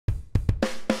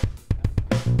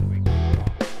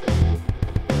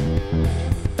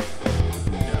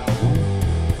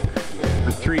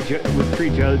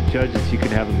judges, you can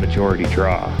have a majority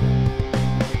draw.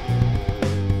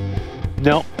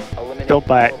 No, don't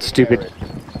buy it. Stupid.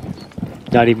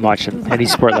 Not even watching any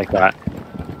sport like that.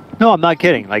 No, I'm not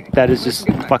kidding. Like, that is just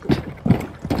fucked.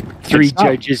 3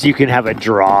 judges, you can have a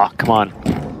draw. Come on.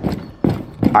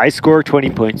 I score 20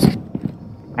 points.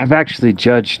 I've actually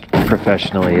judged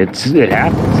professionally. It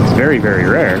happens. It's very, very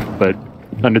rare, but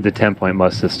under the 10-point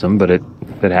must system, but it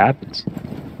happens.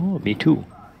 Oh, me too.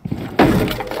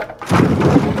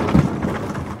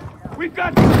 We've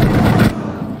got.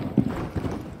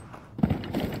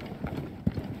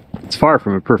 It's far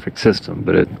from a perfect system,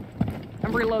 but it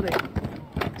I'm reloading.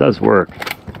 does work.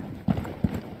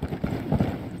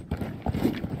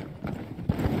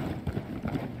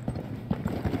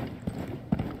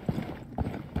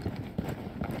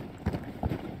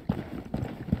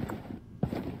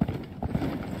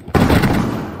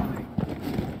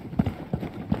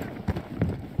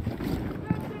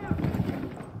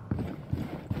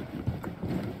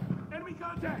 Enemy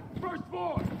contact. First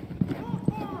floor.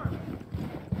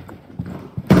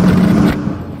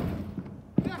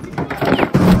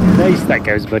 Nice, that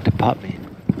guy was about to pop me.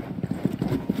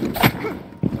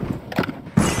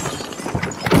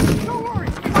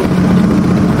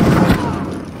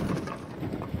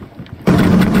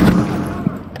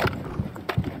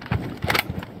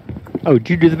 Oh, did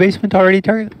you do the basement already,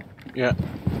 Target? Yeah.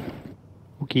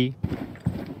 Okay.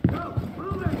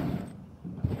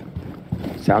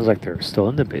 Sounds like they're still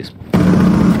in the basement.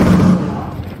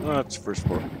 Oh, that's first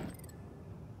floor.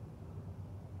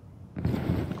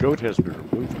 Goat has been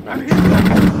removed from action.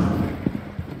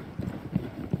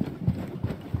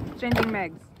 Changing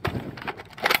megs.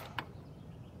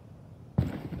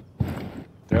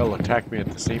 They'll attack me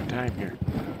at the same time here.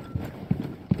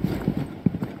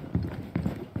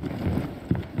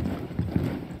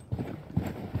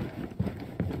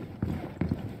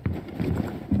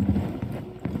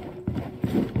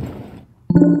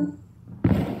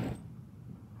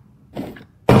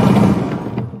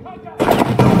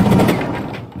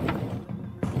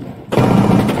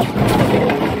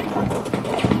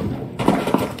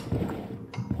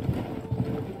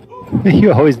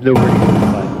 You always know where to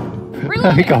go.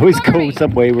 Reloading, I always go reloading.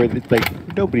 some way where it's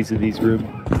like nobody's in these rooms.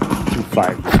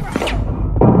 5.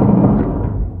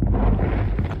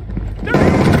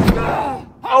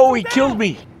 Oh, he killed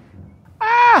me!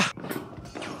 Ah!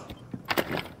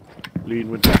 Lean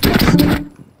with that.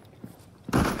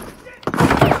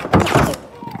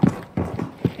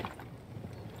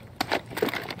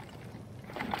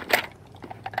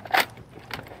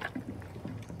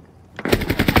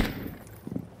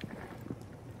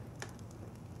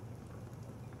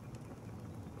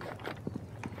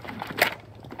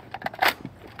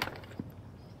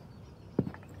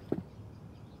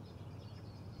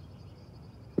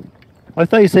 I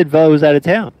thought you said Villa was out of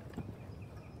town.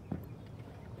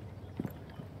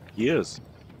 He is.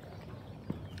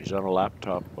 He's on a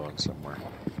laptop somewhere.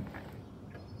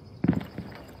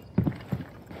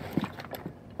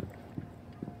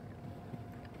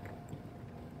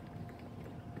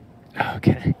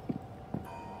 Okay.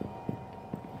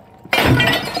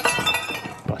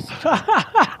 Busted.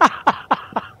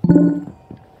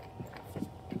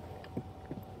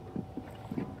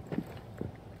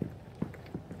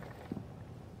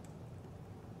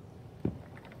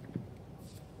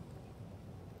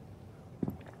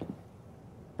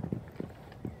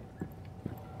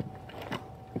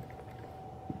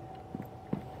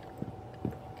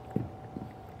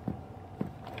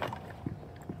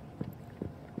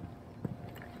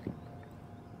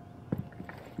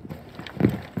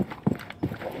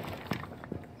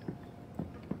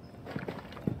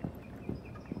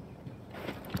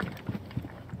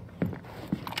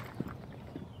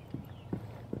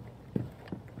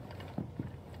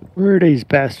 Where are these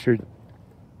bastards?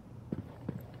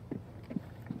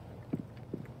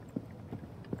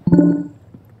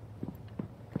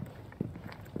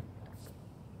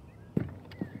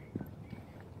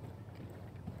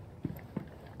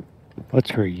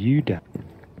 What's where you done?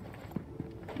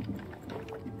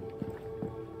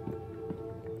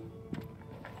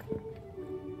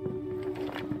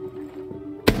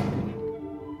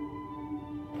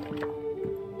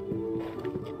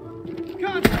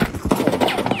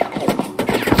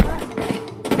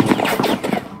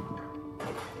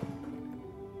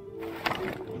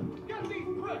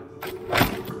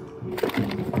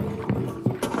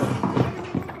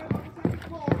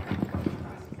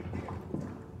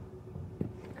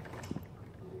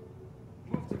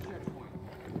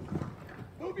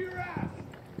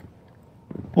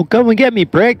 Well, come and get me,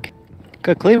 prick.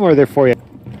 Got Claymore there for you.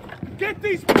 Get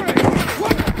these bricks!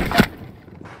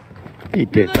 He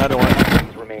did. Another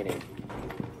one. Remaining.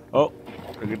 Oh,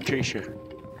 they're gonna chase you.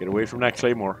 Get away from that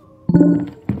claymore.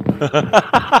 There's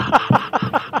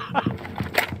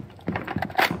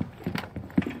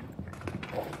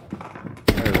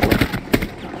one.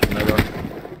 Another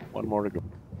one more to go.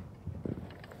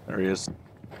 There he is.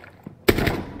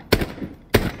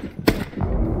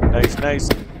 Nice, nice.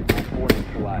 Force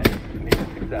neutralized. Mission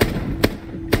successful.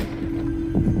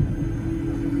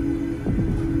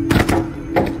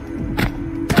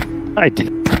 I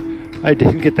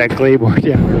didn't get that claymore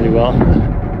down really well.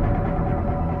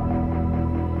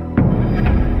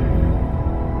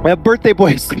 My birthday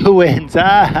boy still wins.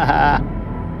 Ah,